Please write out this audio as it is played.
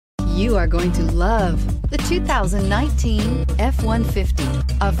You are going to love the 2019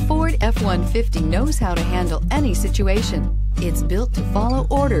 F-150. A Ford F-150 knows how to handle any situation. It's built to follow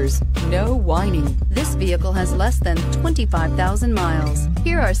orders, no whining. This vehicle has less than 25,000 miles.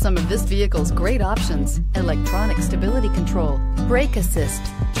 Here are some of this vehicle's great options: electronic stability control, brake assist,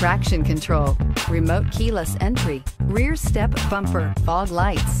 traction control, remote keyless entry, rear step bumper, fog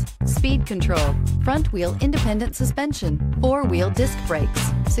lights, speed control, front wheel independent suspension, four-wheel disc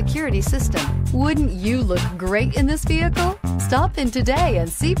brakes, security system. Wouldn't you look great in this vehicle? Stop in today and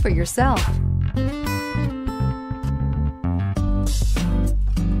see for yourself.